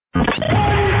Welcome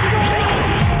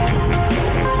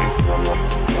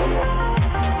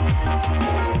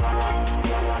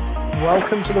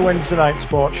to the Wednesday Night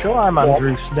Sports Show. I'm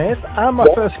Andrew Smith, and my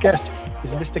first guest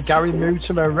is Mr. Gary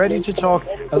Mutimer, ready to talk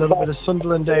a little bit of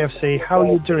Sunderland AFC. How are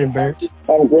you doing, Moot?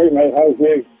 I'm great, mate. How's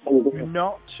you?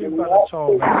 Not too bad at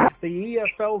all, mate. The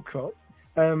EFL Cup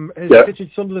has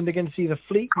pitted Sunderland against either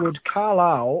Fleetwood,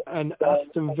 Carlisle and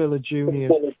Aston Villa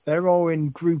Juniors. They're all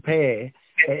in Group A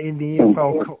in the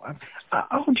EFL Cup.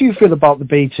 How do you feel about the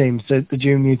B teams, the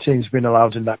junior teams being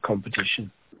allowed in that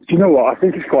competition? Do you know what? I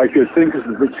think it's quite a good thing because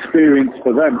it's experience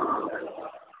for them.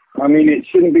 I mean, it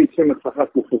shouldn't be too much of a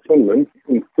hassle for Sunderland,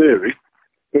 in theory,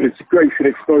 but it's great for the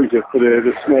exposure for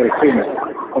the smaller teams.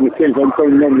 And the teams don't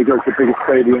normally go to bigger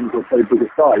stadiums or play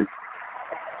bigger sides.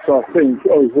 So I think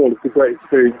overall it's a great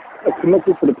experience. It's not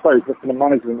just for the players, but for the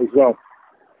management as well.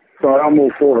 So I'm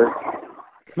all for it.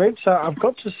 Mate, so I've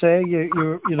got to say,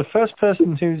 you're the first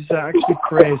person who's actually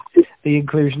praised the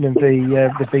inclusion of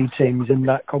the B teams in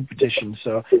that competition.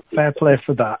 So fair play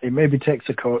for that. It maybe takes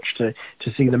a coach to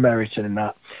see the merit in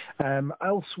that.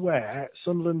 Elsewhere,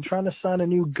 Sunderland trying to sign a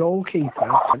new goalkeeper,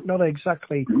 not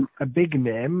exactly a big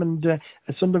name, and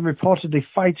Sunderland reportedly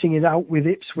fighting it out with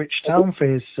Ipswich Town for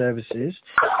his services.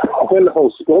 I think the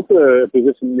whole squad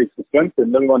position needs to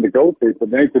strengthen. Never mind the goalkeeper.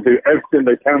 They need to do everything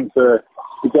they can to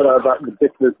get out of that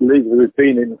ridiculous league that we've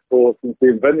been in since they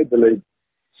invented the league.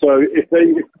 So if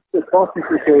Barton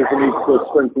feels he needs to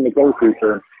strengthen the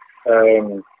goalkeeper,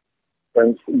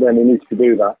 then he needs to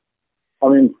do that. I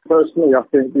mean, personally, I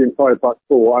think the entire back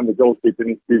four and the goalkeeper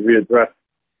needs to be readdressed.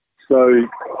 So,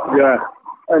 yeah.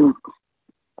 And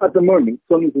at the moment,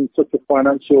 Sun's in such a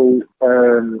financial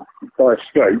dire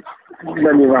straits,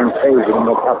 mainly around COVID and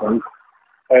what happened.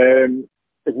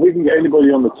 If we can get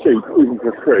anybody on the cheap, even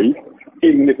for free,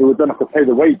 even if we don't have to pay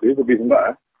the wages, it'd be even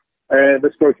better,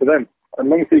 let's go for them.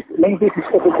 And as long as they can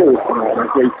stop the ball at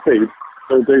great speed,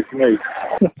 they'll do for me.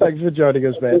 Thanks for joining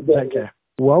us, mate. Take care.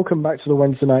 Welcome back to the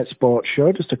Wednesday Night Sports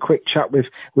Show. Just a quick chat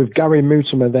with Gary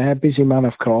Mutimer there, busy man,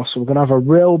 of course. So we're going to have a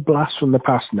real blast from the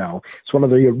past now. It's one of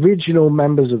the original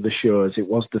members of the show, as it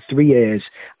was the 3 A's.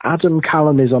 Adam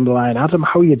Callen is on the line. Adam,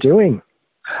 how are you doing?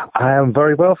 I am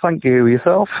very well, thank you.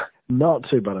 Yourself? Not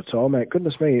too bad at all, mate.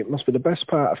 Goodness me, it must be the best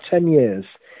part of 10 years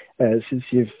since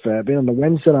you've been on the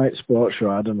Wednesday Night Sports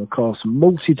Show, Adam. Of course,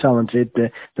 multi-talented,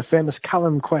 the famous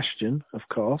Callen question, of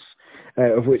course,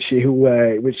 of which you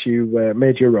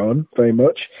made your own very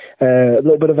much. A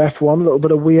little bit of F1, a little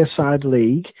bit of Wearside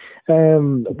League.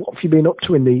 What have you been up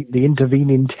to in the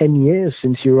intervening 10 years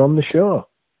since you were on the show?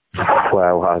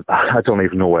 Well, I don't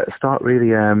even know where to start,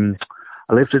 really. I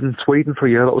lived in Sweden for a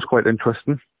year. That was quite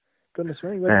interesting. Goodness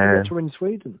me, where did you go to in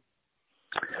Sweden?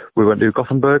 We went to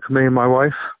Gothenburg, me and my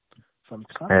wife.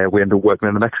 Fantastic. We ended up working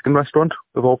in a Mexican restaurant,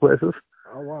 of all places.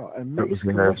 Oh, wow. A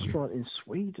Mexican restaurant in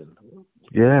Sweden?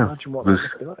 Yeah. Imagine what that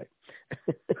must be like.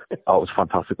 It was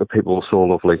fantastic. The people were so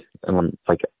lovely. And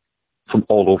from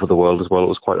all over the world as well. It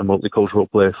was quite a multicultural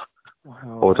place.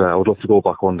 Wow. I would love to go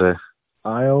back one day.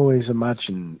 I always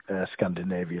imagine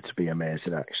Scandinavia to be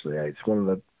amazing, actually. It's one of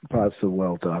the parts of the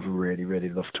world that I've really, really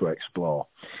loved to explore.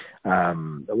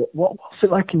 What's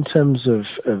it like in terms of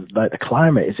the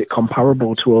climate? Is it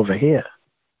comparable to over here?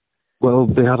 Well,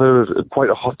 they had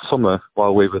quite a hot summer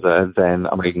while we were there. Then,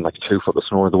 2 foot of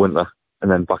snow in the winter.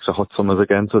 And then back to hot summers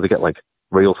again. So they get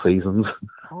real seasons,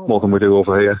 more than we do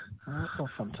over here. Oh,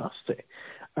 fantastic.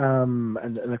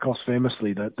 And of course,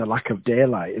 famously, the lack of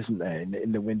daylight, isn't there,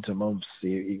 in the winter months?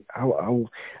 How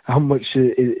much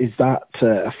is that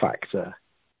a factor?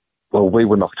 Well, we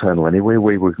were nocturnal anyway.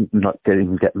 We were not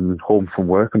getting home from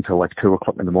work until 2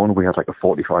 o'clock in the morning. We had a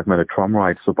 45-minute tram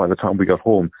ride. So by the time we got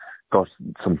home, got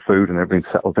some food and everything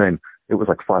settled in, it was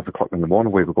 5 o'clock in the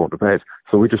morning. We were going to bed.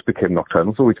 So we just became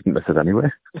nocturnal, so we didn't miss it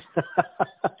anyway.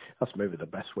 That's maybe the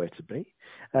best way to be.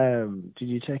 Did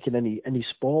you take in any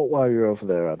sport while you were over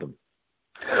there, Adam?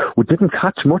 We didn't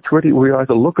catch much, really. We were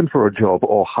either looking for a job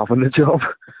or having a job.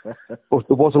 But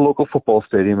there was a local football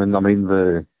stadium, and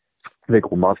they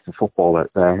go mad for football out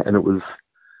there, and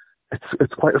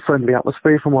it's quite a friendly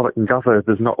atmosphere from what I can gather.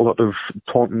 There's not a lot of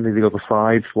taunting to the other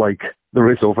side like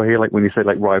there is over here, when you say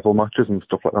rival matches and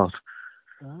stuff like that.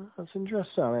 That's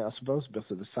interesting. I suppose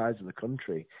because of the size of the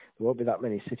country, there won't be that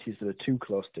many cities that are too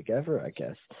close together, I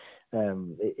guess.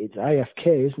 It's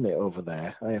IFK, isn't it, over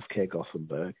there? IFK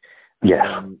Gothenburg.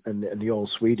 Yeah. And the old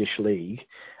Swedish league.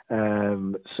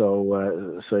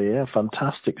 So yeah,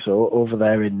 fantastic. So over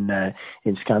there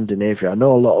in Scandinavia, I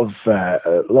know a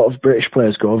lot of British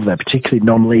players go over there, particularly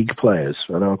non-league players.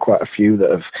 I know quite a few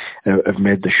that have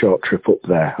made the short trip up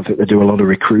there. I think they do a lot of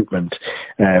recruitment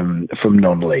from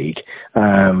non-league,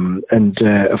 and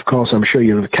of course, I'm sure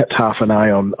you've kept half an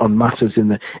eye on matters in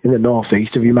the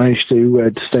northeast. Have you managed to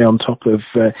stay on top of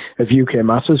UK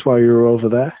matters while you were over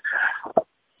there?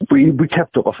 We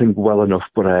kept up, I think, well enough,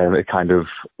 but it kind of,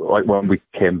 like, when we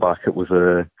came back, it was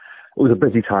a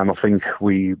busy time. I think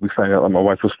we found out that my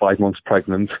wife was 5 months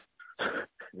pregnant.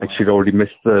 Like, she'd already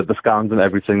missed the scans and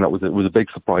everything. It was a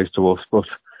big surprise to us. But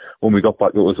when we got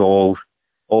back, it was all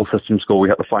systems go. We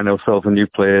had to find ourselves a new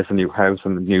place, a new house,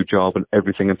 and a new job, and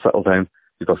everything, and settle down.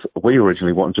 Because we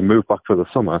originally wanted to move back for the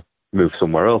summer, move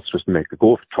somewhere else, just to make the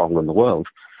go for traveling the world.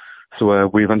 So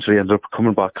we eventually ended up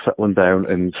coming back, settling down,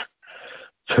 and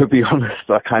to be honest,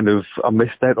 I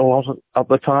missed out a lot at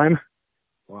the time.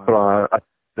 Wow.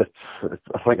 But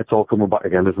I think it's all coming back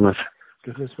again, isn't it?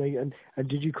 Goodness me. And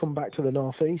did you come back to the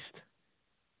northeast?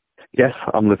 Yes,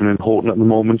 I'm living in Houghton at the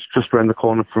moment, just around the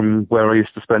corner from where I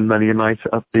used to spend many a night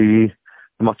at the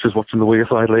matches watching the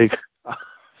Wearside League.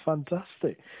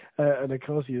 Fantastic. And of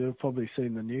course, you've probably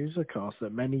seen the news, of course,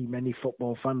 that many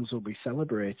football fans will be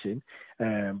celebrating,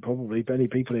 probably many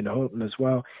people in Houghton as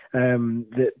well,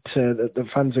 that the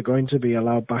fans are going to be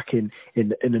allowed back in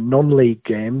a non-league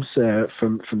games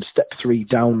from step 3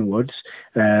 downwards.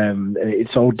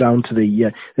 It's all down to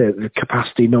the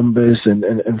capacity numbers and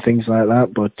things like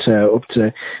that, but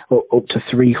up to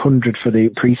 300 for the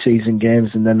pre-season games,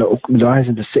 and then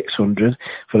rising to 600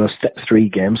 for those step 3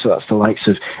 games. So that's the likes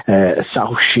of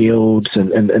South Shields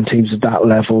and teams of that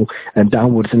level and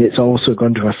downwards, and it's also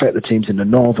going to affect the teams in the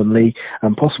Northern League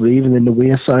and possibly even in the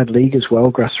Wearside League as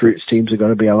well. Grassroots teams are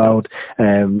going to be allowed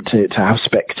to have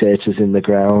spectators in the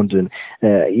ground, and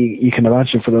you can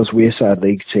imagine for those Wearside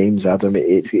League teams, Adam,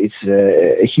 it's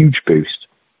a huge boost.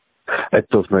 It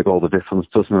does make all the difference,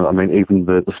 doesn't it? I mean, even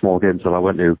the small games that I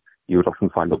went to, you would often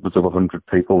find upwards of 100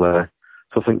 people there.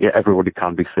 So I think everybody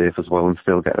can be safe as well and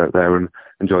still get out there and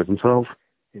enjoy themselves.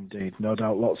 Indeed, no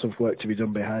doubt, lots of work to be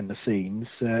done behind the scenes.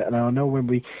 And I know when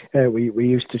we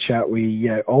used to chat, we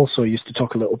also used to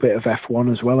talk a little bit of F1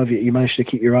 as well. Have you managed to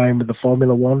keep your eye on with the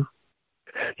Formula One?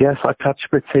 Yes, I catch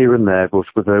bits here and there, but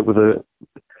with an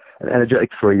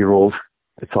energetic 3-year-old,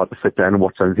 it's hard to sit down and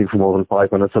watch anything for more than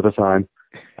 5 minutes at a time.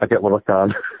 I get what I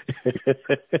can.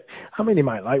 I mean, he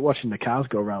might like watching the cars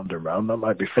go round and round. That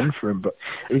might be fun for him. But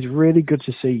it's really good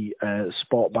to see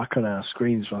sport back on our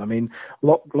screens. I mean,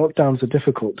 lockdown's a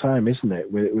difficult time, isn't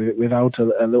it? Without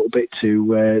a little bit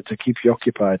to keep you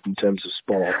occupied in terms of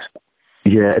sport.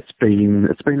 Yeah, it's been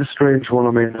a strange one.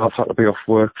 I mean, I've had to be off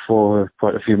work for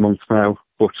quite a few months now,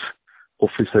 but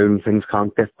hopefully soon things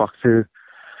can get back to,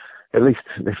 at least,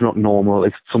 if not normal,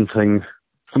 at least something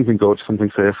good, something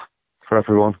safe for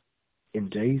everyone.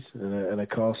 Indeed, and of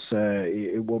course,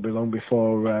 it won't be long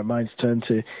before minds turn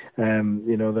to,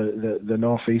 the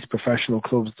northeast professional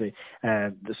clubs, the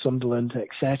Sunderland,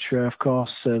 etc. Of course,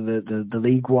 the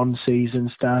League One season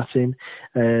starting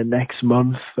next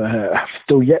month. I've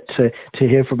still yet to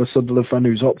hear from a Sunderland fan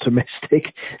who's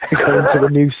optimistic going to the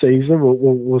new season.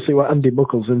 We'll see what Andy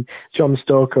Muckles and Jon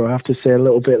Stokoe have to say a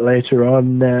little bit later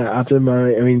on. Adam,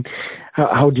 I mean,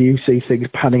 how do you see things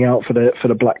panning out for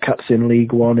the Black Cats in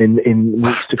League One in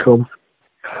weeks to come?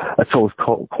 It's always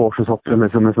cautious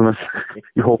optimism, isn't it?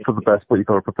 You hope for the best, but you've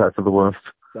got to prepare for the worst.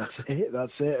 That's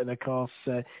it. And of course,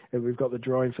 we've got the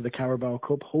drawing for the Carabao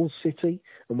Cup. Hull City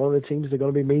and one of the teams they're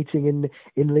going to be meeting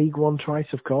in League One twice,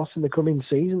 of course, in the coming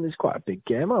season. It's quite a big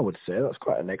game, I would say. That's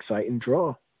quite an exciting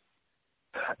draw.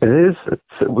 It is.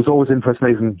 It was always interesting.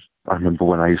 Even I remember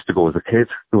when I used to go as a kid,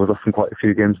 there was often quite a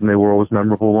few games, and they were always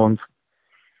memorable ones.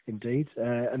 Indeed.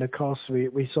 And of course,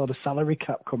 we saw the salary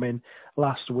cap come in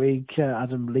last week,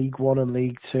 Adam, League One and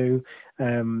League Two,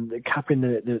 capping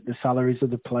the salaries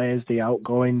of the players, the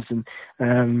outgoings. And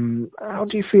how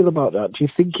do you feel about that? Do you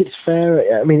think it's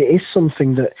fair? I mean, it is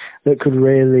something that could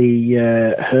really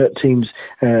hurt teams,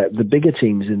 the bigger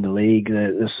teams in the league,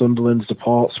 the Sunderlands, the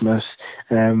Portsmouths.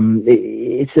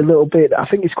 It's a little bit, I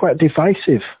think it's quite a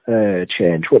divisive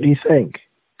change. What do you think?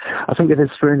 I think it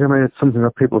is strange. I mean, it's something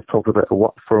that people have talked about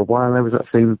for a while now. It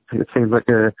seems like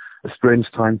a strange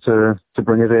time to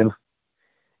bring it in.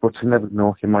 But you never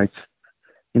know. You might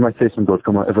see some good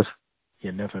come out of it.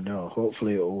 You never know.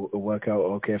 Hopefully it'll work out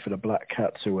okay for the Black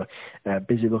Cats, who are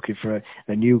busy looking for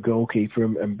a new goalkeeper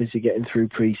and busy getting through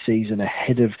pre-season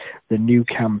ahead of the new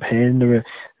campaign. There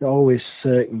are always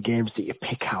certain games that you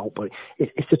pick out, but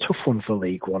it's a tough one for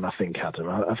League One, I think, Adam.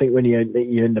 I think when you're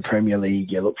in the Premier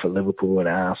League, you look for Liverpool and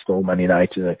Arsenal, Man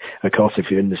United, of course, if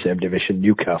you're in the same division,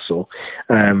 Newcastle.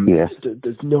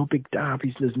 There's no big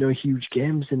derbies, there's no huge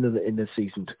games in the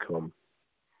season to come.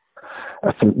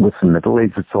 I think with the middle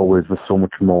leagues, there's so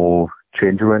much more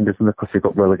change around, isn't it? Because you've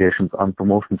got relegations and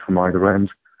promotions from either end.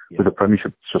 Yeah. With the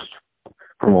Premiership, it's just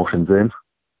promotions in.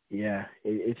 Yeah.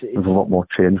 There's a lot more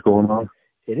change going on.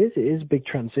 It is a big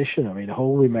transition. I mean,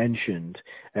 Holly mentioned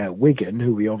Wigan,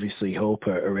 who we obviously hope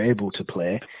are able to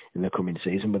play in the coming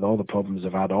season with all the problems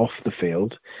they've had off the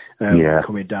field.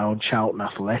 Coming down, Charlton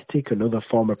Athletic, another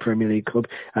former Premier League club,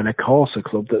 and of course a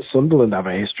club that Sunderland have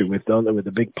a history with, don't they, with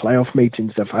the big playoff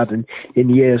meetings they've had in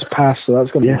years past. So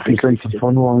that's going to be a big some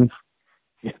fun ones.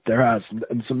 Yeah, there are,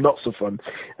 and some not so fun.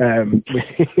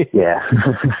 Yeah.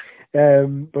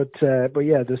 But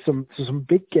yeah, there's some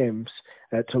big games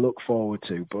to look forward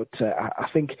to. But I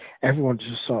think everyone's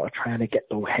just sort of trying to get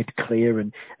their head clear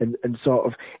and sort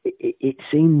of. It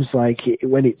seems like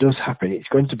when it does happen, it's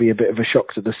going to be a bit of a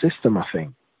shock to the system, I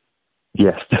think.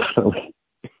 Yes, definitely.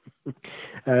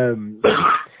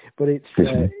 But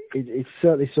it's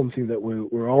certainly something that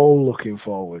we're all looking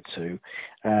forward to,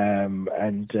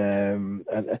 and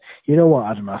you know what,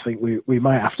 Adam, I think we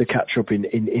might have to catch up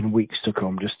in weeks to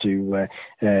come just to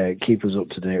keep us up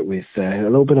to date with a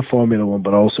little bit of Formula One,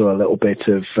 but also a little bit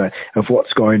of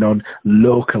what's going on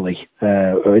locally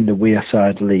in the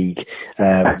Wearside League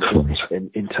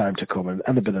in time to come,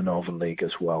 and a bit of Northern League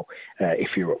as well,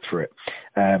 if you're up for it.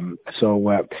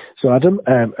 So Adam,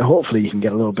 hopefully you can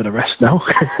get a little bit of rest now.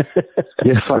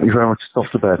 Yes, thank you very much. It's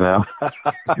off to bed now.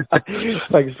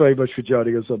 Thanks very much for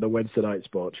joining us on the Wednesday Night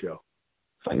Sports Show.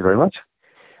 Thank you very much.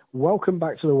 Welcome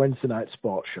back to the Wednesday Night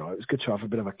Sports Show. It was good to have a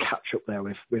bit of a catch-up there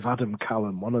with Adam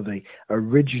Callen, one of the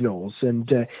originals. And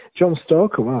Jon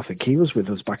Stokoe, well, I think he was with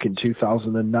us back in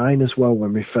 2009 as well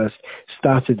when we first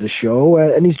started the show.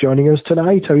 And he's joining us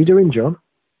tonight. How are you doing, John?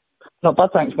 Not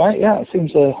bad, thanks, mate. Yeah, it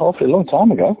seems an awfully long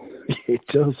time ago. It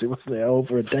does. It wasn't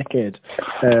over a decade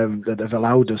that have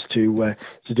allowed us to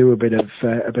do a bit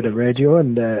of radio,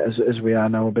 and as we are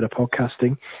now, a bit of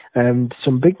podcasting.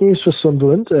 Some big news for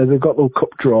Sunderland. They've got little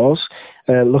cup draws.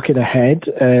 Looking ahead,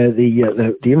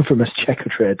 the infamous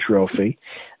Checkatrade Trophy,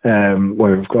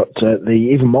 where we've got the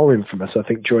even more infamous, I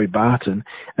think, Joey Barton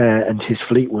and his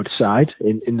Fleetwood side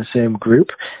in the same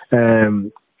group.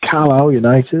 Carlisle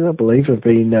United, I believe, have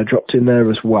been dropped in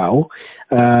there as well.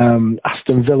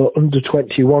 Aston Villa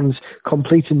under-21s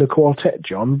completing the quartet,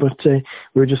 John, but we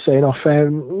were just saying off air,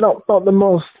 not the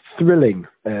most thrilling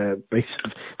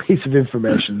piece of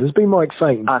information. There's been more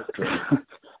exciting.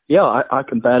 Yeah, I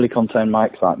can barely contain my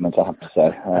excitement, I have to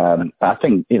say. I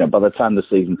think, by the time the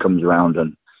season comes around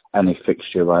and any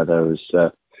fixture where those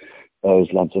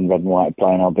lads in red and white are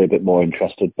playing, I'll be a bit more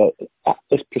interested. But at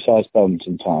this precise moment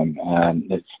in time,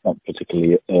 it's not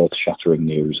particularly earth-shattering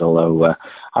news, although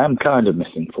I am kind of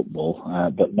missing football,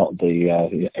 but not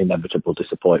the inevitable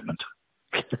disappointment.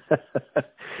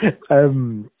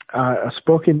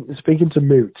 Speaking to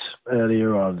Moot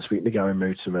earlier on, speaking to Gary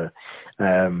Mutimer,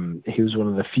 he was one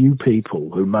of the few people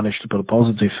who managed to put a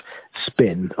positive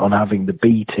spin on having the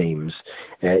B teams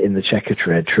in the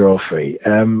Checkatrade Trophy.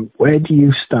 Where do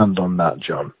you stand on that,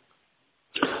 John?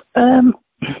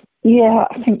 Yeah,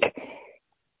 I think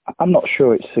I'm not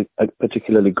sure it's a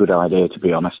particularly good idea, to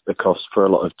be honest, because for a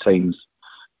lot of teams,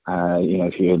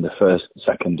 if you're in the first,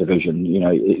 second division,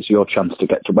 it's your chance to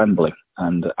get to Wembley.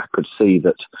 And I could see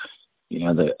that,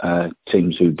 the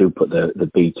teams who do put the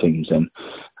B teams in,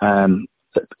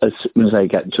 as soon as they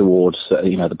get towards,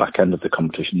 the back end of the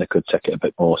competition, they could take it a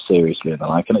bit more seriously and the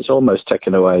like. And it's almost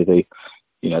taken away the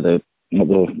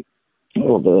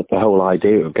whole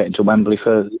idea of getting to Wembley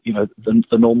for,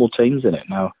 the normal teams in it.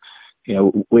 Now,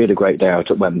 we had a great day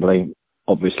out at Wembley.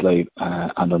 Obviously,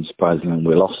 and unsurprisingly,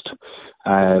 we lost.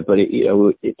 But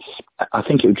I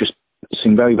think it would just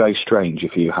seem very, very strange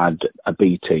if you had a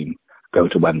B team go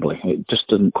to Wembley. It just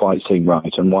doesn't quite seem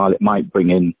right. And while it might bring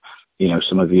in,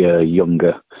 some of your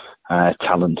younger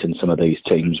talent in some of these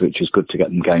teams, which is good to get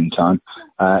them game time,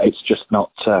 it's just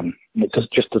not. It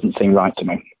just doesn't seem right to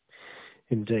me.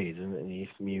 Indeed, and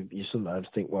you sometimes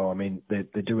think, well, I mean,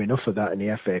 they do enough of that in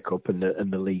the FA Cup and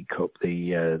the League Cup,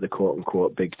 the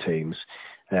quote-unquote big teams.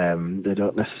 They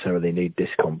don't necessarily need this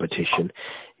competition.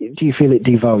 Do you feel it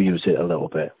devalues it a little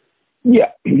bit?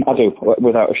 Yeah, I do,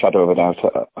 without a shadow of a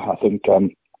doubt. I think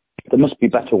there must be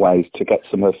better ways to get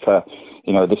some of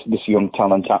this young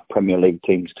talent at Premier League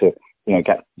teams to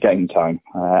get game time,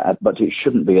 but it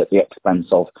shouldn't be at the expense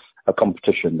of a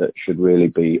competition that should really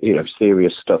be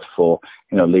serious stuff for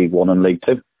League One and League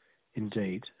Two.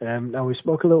 Indeed. Now, we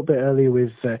spoke a little bit earlier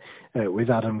with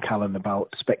Adam Callen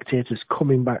about spectators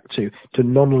coming back to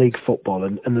non-league football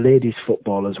and ladies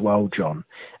football as well, John.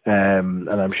 And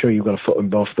I'm sure you've got a foot in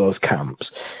both those camps.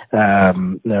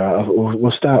 Now,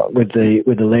 we'll start with the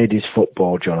ladies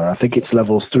football, John. And I think it's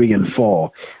levels 3 and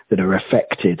 4 that are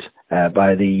affected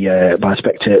by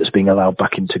spectators being allowed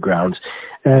back into grounds.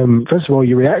 First of all,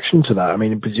 your reaction to that? I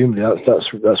mean, presumably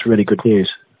that's really good news.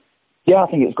 Yeah,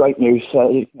 I think it's great news,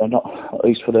 not at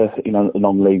least for the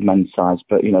non-league men's sides,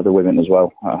 but the women as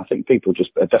well. I think people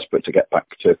just are desperate to get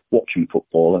back to watching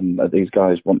football, and these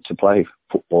guys want to play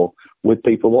football with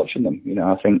people watching them.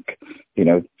 I think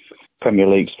Premier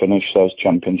League's finished, so is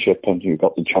Championship, and you've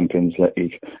got the Champions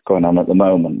League going on at the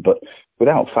moment. But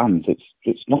without fans,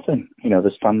 it's nothing.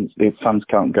 There's fans. The fans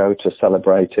can't go to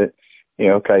celebrate it.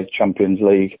 Okay, Champions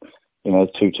League.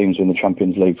 2 teams in the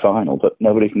Champions League final, but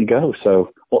nobody can go. So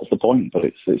what's the point? But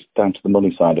it's down to the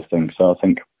money side of things. So I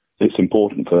think it's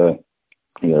important for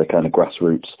the kind of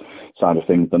grassroots side of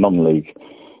things, the non-league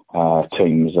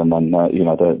teams, and then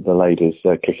the ladies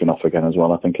kicking off again as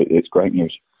well. I think it's great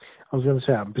news. I was going to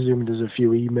say, I'm presuming there's a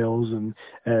few emails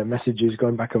and messages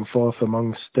going back and forth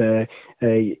amongst your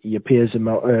peers and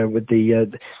with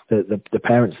the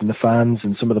parents and the fans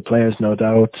and some of the players, no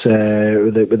doubt,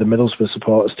 with the Middlesbrough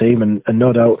supporters team, and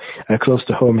no doubt close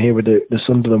to home here with the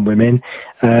Sunderland women.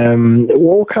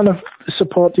 What kind of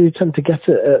support do you tend to get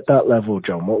at that level,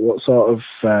 John? What sort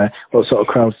of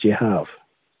crowds do you have?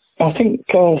 I think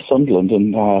Sunderland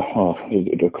and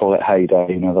you'd call it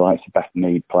heyday, the likes of Beth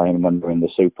Mead playing when they're in the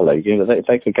Super League, if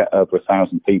they could get over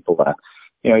 1,000 people there,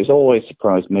 it's always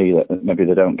surprised me that maybe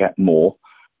they don't get more.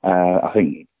 I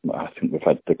think we've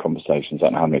had the conversations, I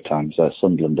don't know how many times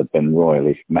Sunderland have been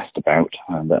royally messed about,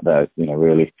 and that they're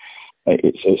really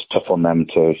it's tough on them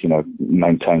to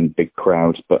maintain big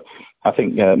crowds. But I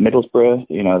think Middlesbrough,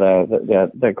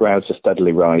 their crowds are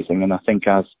steadily rising, and I think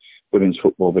as women's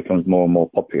football becomes more and more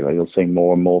popular, you'll see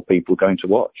more and more people going to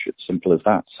watch. It's simple as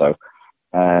that. So,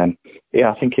 I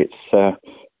think it's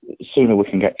sooner we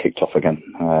can get kicked off again,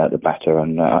 the better.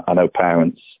 And I know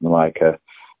parents are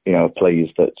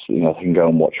pleased that they can go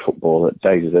and watch football.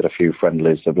 Daisy did a few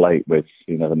friendlies of late with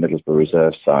the Middlesbrough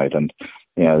reserve side, and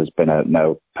there's been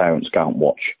no parents can't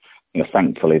watch.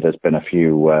 Thankfully, there's been a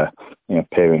few,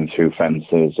 peering through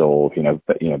fences, or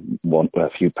a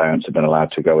few parents have been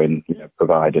allowed to go in,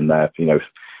 providing they're,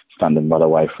 standing well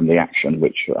away from the action,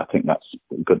 which I think that's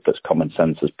good. That common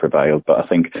sense has prevailed. But I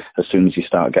think as soon as you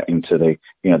start getting to the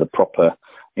proper,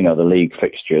 the league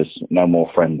fixtures, no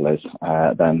more friendlies,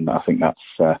 then I think that's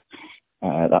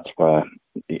where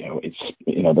it's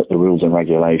that the rules and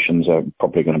regulations are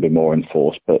probably going to be more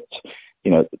enforced, but.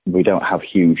 We don't have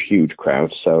huge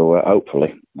crowds, so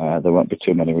hopefully there won't be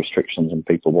too many restrictions and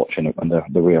people watching it when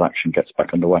the real action gets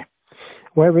back underway.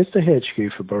 Where is the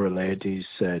HQ for Borough Ladies,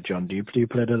 John? Do you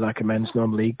play at a men's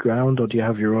non-league ground, or do you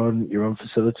have your own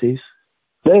facilities?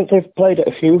 They've played at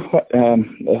a few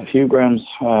grounds.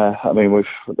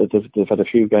 They've had a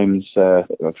few games, a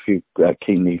few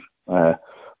keenly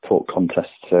fought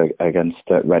contests against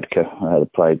Redcar. They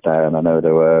played there, and I know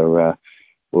they were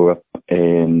up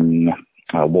in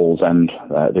Wallsend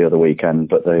the other weekend,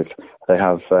 but they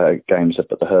have games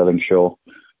up at the Hurlingshaw,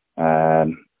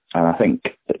 and I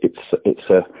think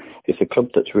it's a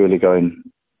club that's really going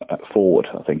forward.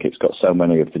 I think it's got so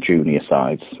many of the junior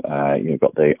sides. You've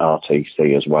got the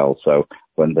RTC as well, so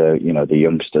when the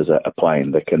youngsters are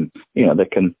playing, they can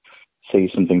see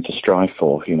something to strive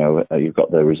for. You've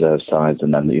got the reserve sides,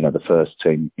 and then the first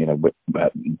team,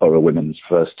 Borough Women's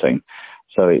first team.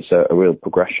 So it's a real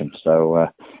progression. So,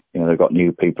 they've got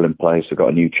new people in place, they've got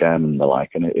a new chairman and the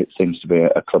like, and it seems to be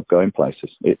a club going places.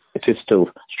 It is still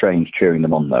strange cheering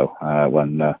them on, though,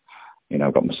 when,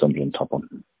 I've got my Sunderland top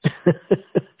on.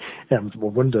 Yeah, I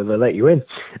wonder they let you in.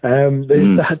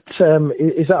 Is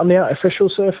that on the artificial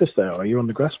surface there, or are you on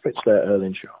the grass pitch there,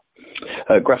 Hurlingshaw?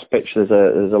 Grass pitch, there's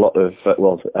a lot of,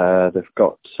 they've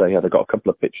got a couple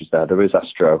of pitches there. There is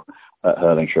Astro at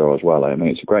Hurlingshaw as well. I mean,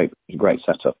 it's a great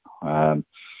setup.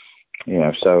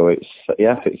 So it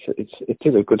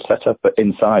is a good setup, but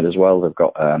inside as well, they've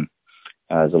got,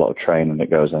 there's a lot of training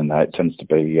that goes in there. It tends to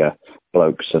be,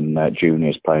 blokes and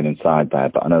juniors playing inside there,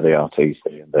 but I know the RTC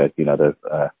and the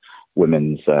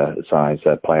women's sides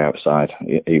play outside.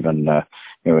 Even,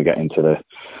 we get into the,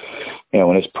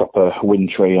 when it's proper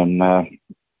wintry and,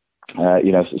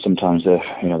 Sometimes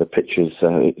the pitches,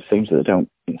 it seems that they don't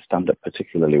stand up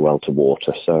particularly well to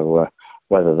water. So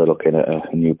whether they're looking at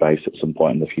a new base at some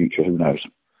point in the future, who knows?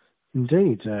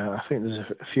 Indeed, I think there's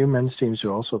a few men's teams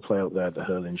who also play up there at the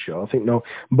Hurling Show. I think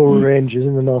Borough Rangers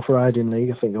in the North Riding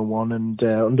League, I think are one, and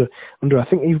under I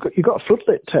think you've got a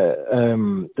floodlit.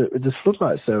 There's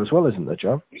floodlights there as well, isn't there,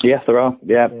 John? Yes, there are.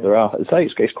 Yeah, there are.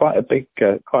 It's quite a big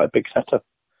setup.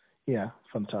 Yeah,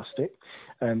 fantastic.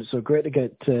 So great to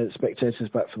get spectators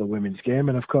back for the women's game.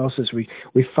 And of course, as we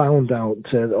found out,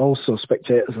 also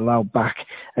spectators allowed back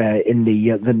in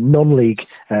the non-league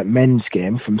men's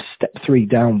game from step 3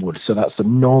 downwards. So that's the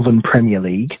Northern Premier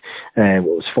League, what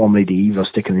was formerly the Evo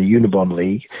Stick and the Unibond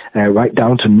League, right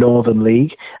down to Northern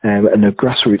League and the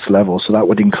grassroots level. So that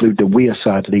would include the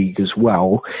Wearside League as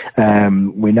well.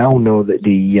 We now know that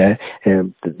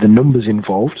the numbers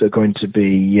involved are going to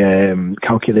be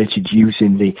calculated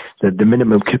using the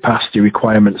minimum capacity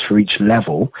requirements for each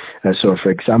level. So,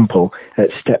 for example, at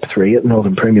Step 3 at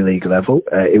Northern Premier League level,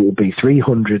 it will be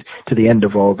 300 to the end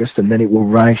of August, and then it will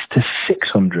rise to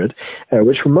 600,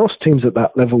 which for most teams at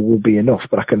that level will be enough.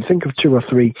 But I can think of 2 or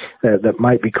 3 that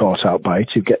might be caught out by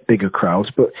to get bigger crowds.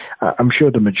 But I'm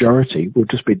sure the majority will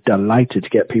just be delighted to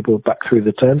get people back through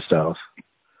the turnstiles.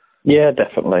 Yeah,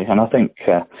 definitely. And I think,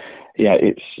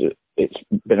 it's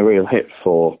been a real hit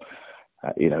for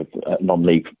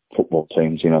non-league football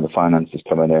teams. The finances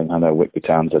coming in. I know Whitby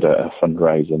Town's had a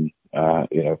fundraising,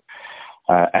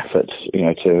 effort,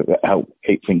 to help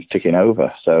keep things ticking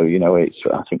over. So,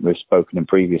 I think we've spoken in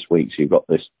previous weeks, you've got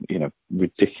this,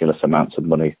 ridiculous amounts of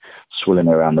money swirling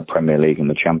around the Premier League and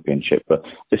the Championship. But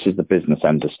this is the business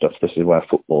end of stuff. This is where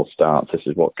football starts. This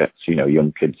is what gets,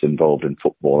 young kids involved in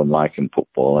football and liking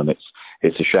football. And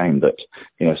it's a shame that,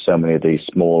 so many of these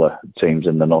smaller teams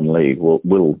in the non-league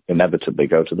will inevitably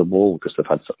go to the wall because they've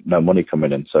had no money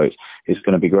coming in. So it's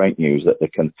going to be great news that they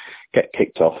can get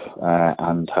kicked off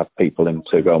and have people in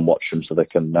to go and watch them so they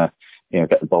can,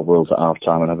 get the bob wheels at half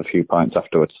time and have a few pints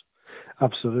afterwards.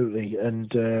 Absolutely.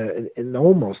 And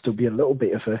almost there'll be a little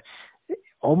bit of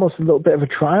a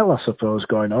trial, I suppose,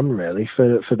 going on really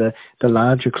for the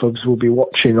larger clubs will be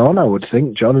watching on, I would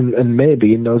think, John, and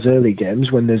maybe in those early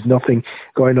games when there's nothing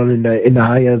going on in the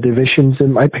higher divisions, it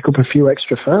might pick up a few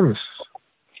extra fans.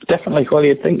 Definitely. Well,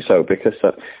 you'd think so, because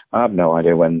I have no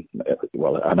idea when.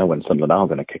 Well, I know when Sunderland are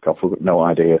going to kick off. We've got no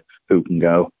idea who can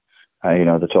go.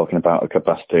 They're talking about a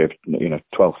capacity of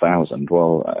 12,000.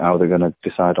 Well, how are they going to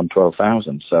decide on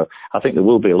 12,000? So I think there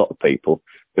will be a lot of people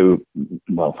who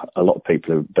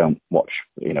don't watch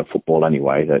football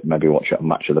anyway, that maybe watch it on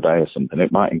Match of the Day or something.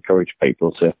 It might encourage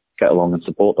people to get along and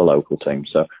support the local team.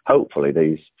 So hopefully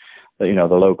the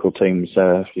local teams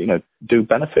do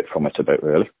benefit from it a bit,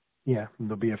 really. Yeah,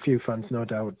 there'll be a few fans, no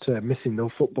doubt, missing their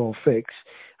football fix,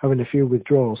 having a few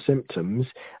withdrawal symptoms,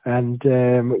 and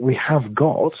we have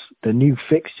got the new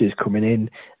fixtures coming in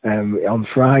on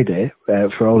Friday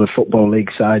for all the Football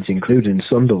League sides, including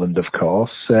Sunderland, of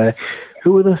course.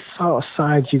 Who are the sort of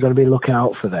sides you're going to be looking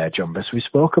out for there, John? Because we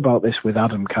spoke about this with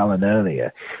Adam Callen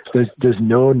earlier. There's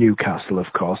no Newcastle,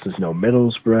 of course. There's no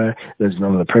Middlesbrough. There's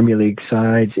none of the Premier League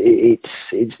sides. It's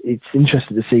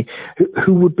interesting to see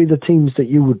who would be the teams that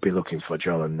you would be looking for,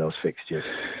 John, in those fixtures.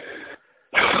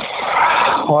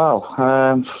 Well,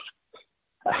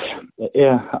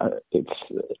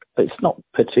 it's not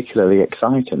particularly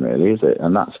exciting, really, is it?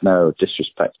 And that's no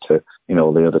disrespect to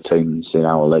all the other teams in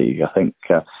our league. I think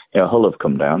Hull have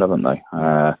come down, haven't they?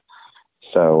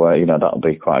 So that'll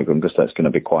be quite good because that's going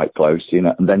to be quite close.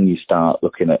 And then you start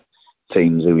looking at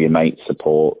teams who your mates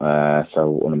support. So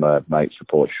one of my mates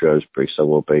supports Shrewsbury, so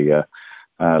we'll be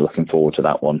looking forward to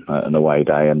that one, an away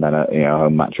day, and then a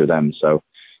home match with them. So.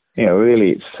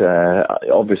 Really, it's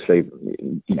obviously,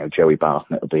 Joey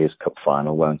Barton, it'll be his cup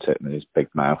final, won't it, with his big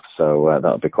mouth. So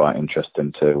that'll be quite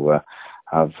interesting to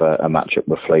have a match-up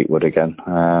with Fleetwood again.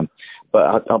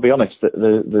 But I'll be honest,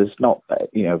 there's not,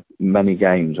 many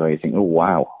games where you think, oh,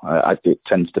 wow. It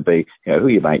tends to be, who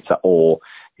your mates are, or,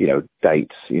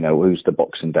 dates, who's the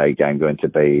Boxing Day game going to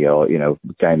be, or,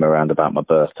 game around about my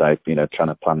birthday, trying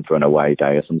to plan for an away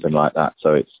day or something like that.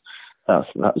 So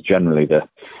that's generally the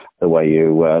way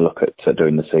you look at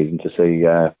doing the season, to see,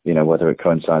 whether it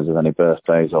coincides with any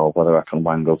birthdays or whether I can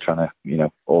wangle trying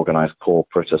to, organise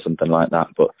corporate or something like that.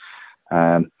 But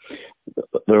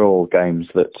they're all games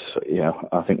that,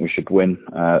 I think we should win.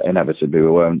 Inevitably we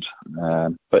won't.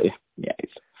 But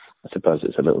I suppose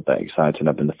it's a little bit exciting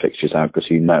having the fixtures out because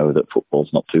that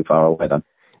football's not too far away then.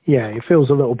 Yeah, it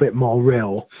feels a little bit more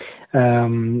real.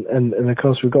 And of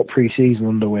course, we've got pre-season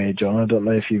underway, John. I don't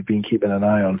know if you've been keeping an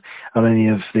eye on any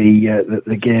of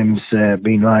the games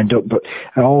being lined up, but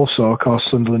also, of course,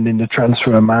 Sunderland in the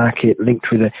transfer market linked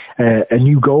with a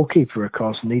new goalkeeper, of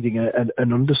course, needing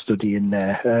an understudy in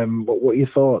there. What are your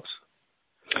thoughts?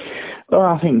 Well,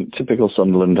 I think typical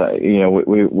Sunderland,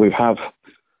 we have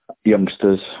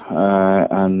youngsters,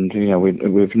 and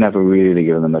we've never really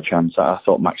given them a chance. I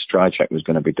thought Max Strycek was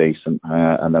going to be decent,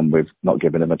 and then we've not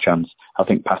given him a chance. I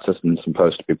think Patterson's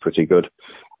supposed to be pretty good.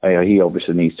 He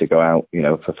obviously needs to go out,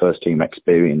 for first team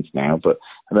experience now. But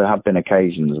there have been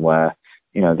occasions where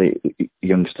the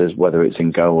youngsters, whether it's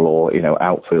in goal or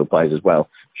outfield players as well,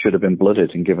 should have been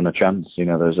blooded and given a chance.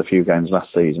 There's a few games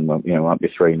last season where might be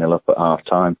 3-0 up at half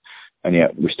time. And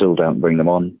yet we still don't bring them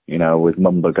on. With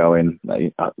Mumba going,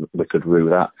 we could rue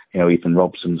that. Ethan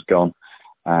Robson's gone.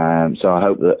 So I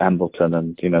hope that Embleton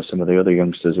and, some of the other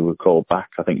youngsters who were called back,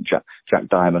 I think Jack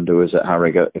Diamond, who was at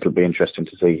Harrogate, it'll be interesting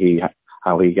to see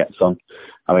how he gets on.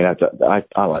 I mean,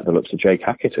 I like the looks of Jake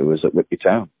Hackett, who was at Whitby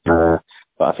Town. But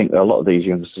I think that a lot of these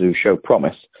youngsters who show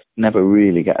promise never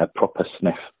really get a proper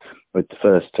sniff with the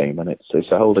first team, and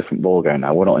it's a whole different ballgame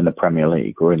now. We're not in the Premier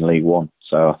League, we're in League One.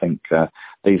 So I think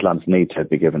these lads need to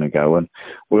be given a go, and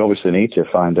we obviously need to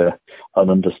find an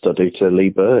understudy to Lee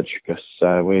Burge, because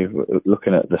we're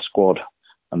looking at the squad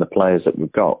and the players that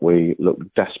we've got, we look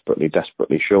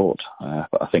desperately short.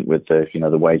 But I think with the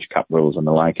the wage cap rules and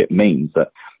the like, it means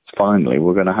that finally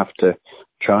we're going to have to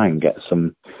try and get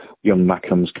some young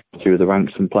Mackhams through the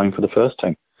ranks and playing for the first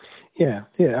team. Yeah.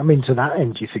 I mean, to that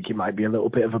end, do you think it might be a little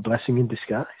bit of a blessing in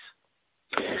disguise?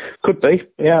 Could be.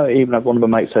 Yeah, I even had one of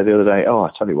my mates say the other day, I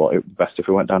tell you what, it would be best if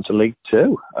we went down to League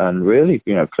Two and really,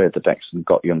 cleared the decks and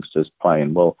got youngsters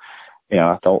playing. Well,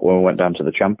 I thought when we went down to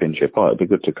the Championship, it'd be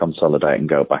good to consolidate and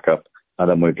go back up. And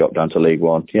then we dropped down to League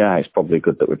One. Yeah, it's probably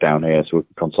good that we're down here so we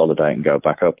can consolidate and go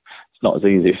back up. It's not as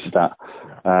easy as that.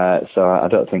 So I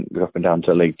don't think dropping down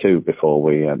to League Two before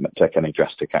we take any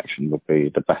drastic action would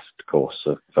be the best course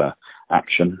of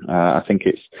action. I think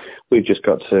we've just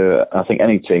got to, I think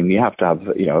any team, you have to have,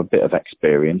 a bit of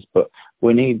experience, but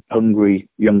we need hungry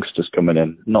youngsters coming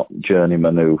in, not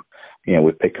journeymen who,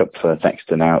 we pick up for next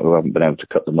and out who haven't been able to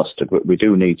cut the mustard. We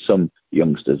do need some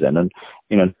youngsters in, and,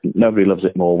 nobody loves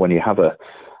it more when you have a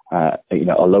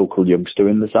local youngster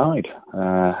in the side.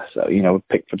 So,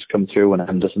 Pickford's come through and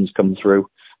Henderson's come through,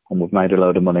 and we've made a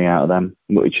load of money out of them,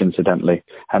 which incidentally,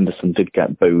 Henderson did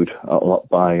get booed a lot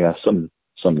by some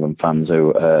Sunderland fans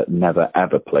who are never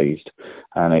ever pleased.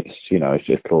 And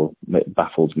it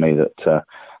baffles me that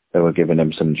they were giving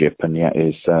him some jip, and yet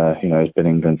he's been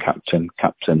England captain,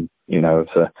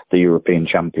 for the European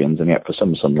champions, and yet for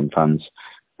some Sunderland fans,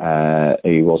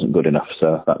 he wasn't good enough.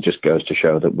 So that just goes to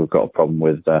show that we've got a problem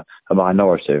with a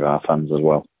minority of our fans as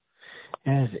well.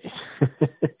 Yeah,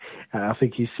 I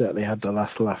think he's certainly had the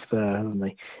last laugh there, hasn't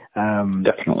he?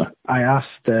 Definitely. I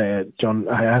asked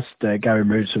Gary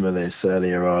Mutimer this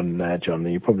earlier on, John,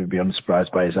 and you'll probably be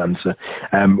unsurprised by his answer.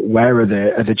 Where are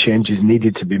the changes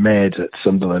needed to be made at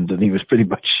Sunderland? And he was pretty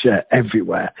much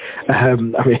everywhere. I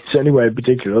mean, it's anywhere in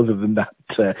particular other than that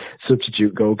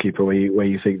substitute goalkeeper where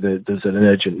you think that there's an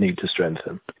urgent need to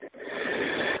strengthen?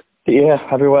 Yeah,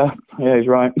 everywhere. Yeah, he's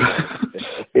right.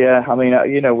 Yeah, I mean,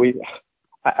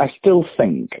 I still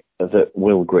think that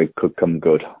Will Grigg could come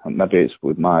good. Maybe it's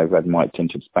with my red and white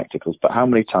tinted spectacles, but how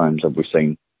many times have we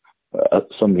seen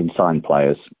some signed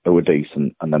players who were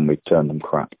decent and then we turn them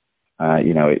crap?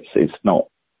 It's not,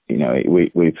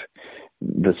 we've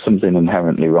there's something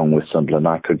inherently wrong with Sunderland.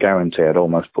 I could guarantee I'd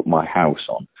almost put my house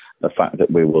on the fact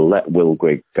that we will let Will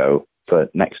Grigg go for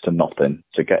next to nothing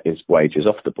to get his wages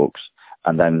off the books.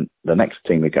 And then the next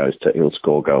team he goes to, he'll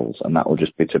score goals, and that will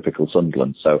just be typical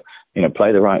Sunderland. So,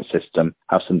 play the right system,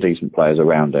 have some decent players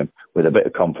around him, with a bit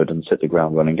of confidence, hit the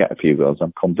ground running, get a few goals.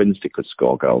 I'm convinced he could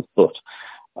score goals, but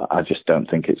I just don't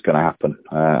think it's going to happen.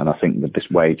 And I think with this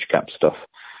wage cap stuff,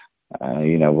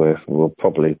 we'll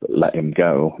probably let him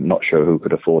go. I'm not sure who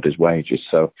could afford his wages.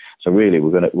 So really,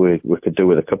 we could do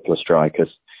with a couple of strikers.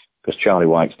 Because Charlie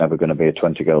White's never going to be a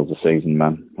 20 goals a season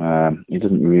man. He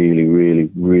doesn't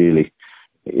really.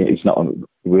 He's not a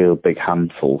real big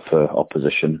handful for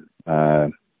opposition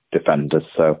defenders.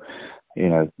 So,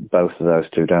 both of those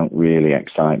two don't really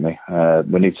excite me.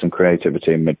 We need some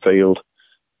creativity in midfield.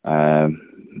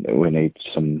 We need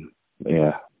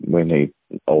we need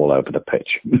all over the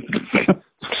pitch.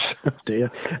 dear.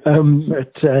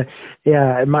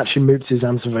 Matching Moots'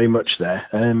 answer very much there.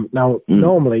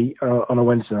 Normally on a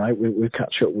Wednesday night we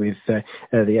catch up with the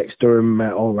ex-Durham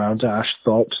all-rounder Ash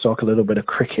Thorpe to talk a little bit of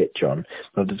cricket, John.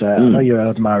 But I know you're an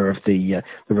admirer of the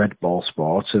red ball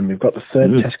sport, and we've got the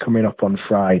third test coming up on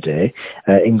Friday,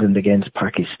 England against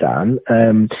Pakistan.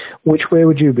 Which way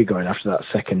would you be going after that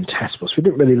second test? Because we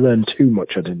didn't really learn too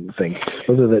much, I didn't think,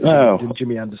 other than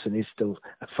Jimmy Anderson is still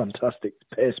a fantastic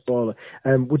pace bowler.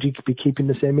 Would you be keeping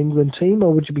the same England team,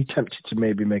 or would you be tempted to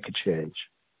maybe make a change?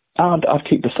 I'd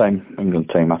keep the same England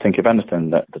team. I think if anything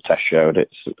that the test showed,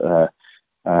 it's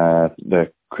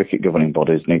the cricket governing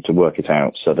bodies need to work it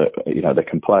out so that they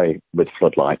can play with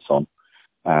floodlights on.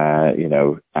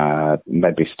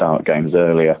 Maybe start games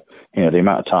earlier. The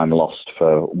amount of time lost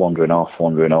for wandering off,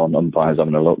 wandering on, umpires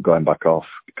having a look, going back off,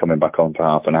 coming back on for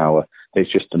half an hour.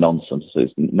 It's just a nonsense.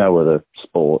 There's no other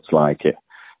sports like it.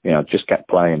 Just get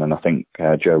playing. And I think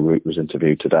Joe Root was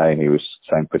interviewed today and he was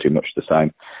saying pretty much the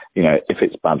same. If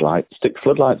it's bad light, stick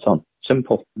floodlights on.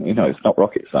 Simple. It's not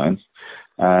rocket science.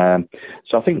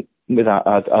 So I think with that,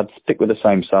 I'd stick with the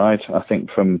same side. I think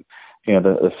from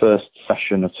the first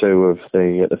session or two of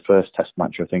the first test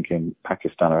match, you're thinking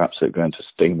Pakistan are absolutely going to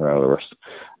steamroller us.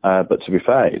 But to be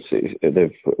fair,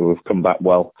 we've come back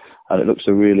well, and it looks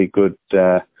a really good,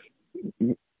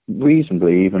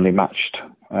 reasonably evenly matched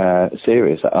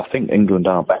series. I think England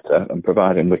are better, and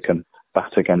providing we can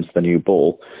bat against the new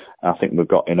ball, I think we've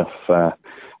got enough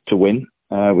to win.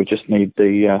 We just need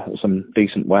some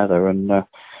decent weather and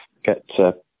get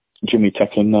Jimmy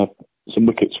taking some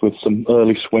wickets with some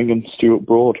early swing, and Stuart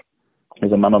Broad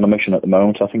is a man on a mission at the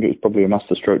moment. I think it was probably a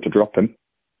masterstroke to drop him,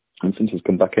 and since he's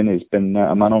come back in, he's been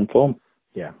a man on form.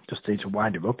 Yeah, just need to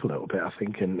wind him up a little bit, I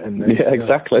think.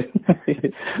 Exactly.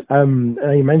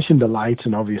 You mentioned the light,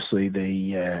 and obviously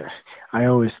I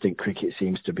always think cricket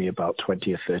seems to be about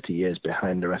 20 or 30 years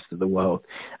behind the rest of the world,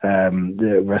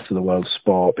 the rest of the world's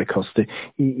sport, because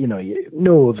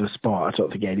no other sport, I don't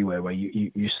think anywhere, where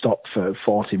you stop for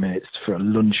 40 minutes for a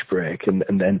lunch break and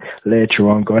then later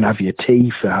on go and have your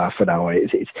tea for half an hour.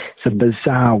 It's a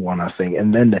bizarre one, I think.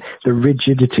 And then the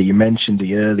rigidity, you mentioned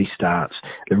the early starts,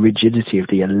 the rigidity of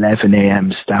the 11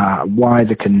 a.m. start, why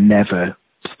they can never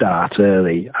start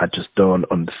early, I just don't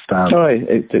understand. Sorry,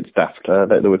 it's daft.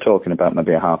 They were talking about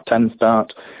maybe a 10:30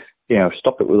 start.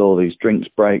 Stop it with all these drinks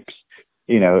breaks.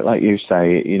 Like you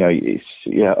say, it's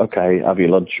okay, have your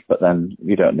lunch, but then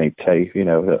you don't need tea.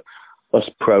 Us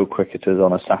pro cricketers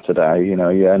on a Saturday,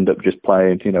 you end up just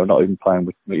playing, not even playing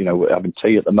with, having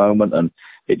tea at the moment, and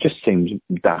it just seems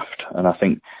daft. And I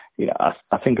think,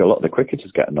 I think a lot of the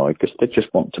cricketers get annoyed because they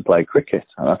just want to play cricket.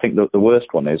 And I think the worst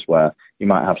one is where you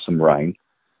might have some rain,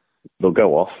 they'll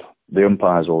go off, the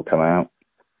umpires will come out,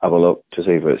 have a look to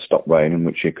see if it's stopped raining,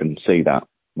 which you can see that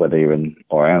whether you're in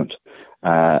or out,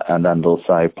 and then they'll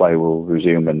say play will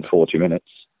resume in 40 minutes.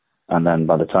 And then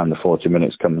by the time the 40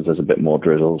 minutes comes, there's a bit more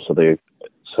drizzle, so they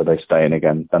stay in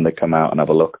again. Then they come out and have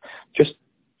a look. Just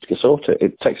to sort it.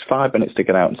 It takes 5 minutes to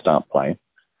get out and start playing.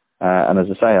 And as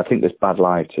I say, I think this bad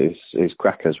light is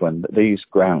crackers when these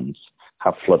grounds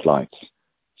have floodlights.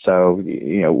 So,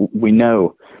 we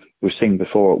know, we've seen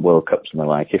before at World Cups and the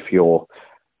like, if you're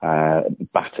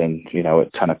batting,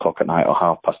 at 10 o'clock at night or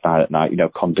 9:30 at night,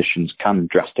 conditions can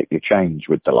drastically change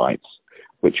with the lights,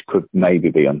 which could maybe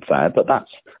be unfair, but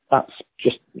that's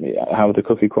just how the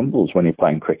cookie crumbles when you're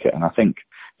playing cricket. And I think,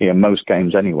 most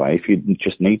games anyway, if you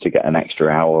just need to get an extra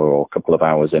hour or a couple of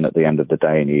hours in at the end of the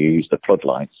day and you use the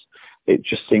floodlights, it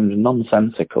just seems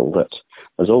nonsensical that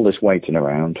there's all this waiting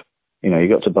around. You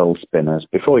got to bowl spinners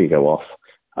before you go off,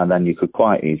 and then you could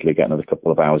quite easily get another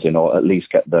couple of hours in, or at least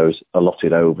get those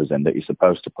allotted overs in that you're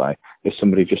supposed to play if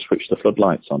somebody just switched the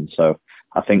floodlights on. So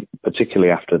I think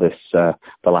particularly after this, the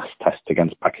last test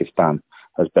against Pakistan,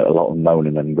 there's been a lot of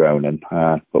moaning and groaning,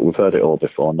 but we've heard it all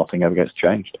before. Nothing ever gets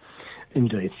changed.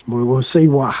 Indeed. We will see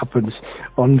what happens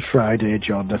on Friday,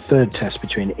 John, the third test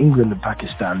between England and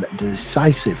Pakistan, the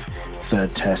decisive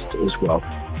third test as well.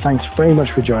 Thanks very much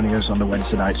for joining us on the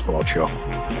Wednesday Night Sports Show.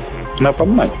 No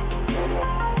problem, mate.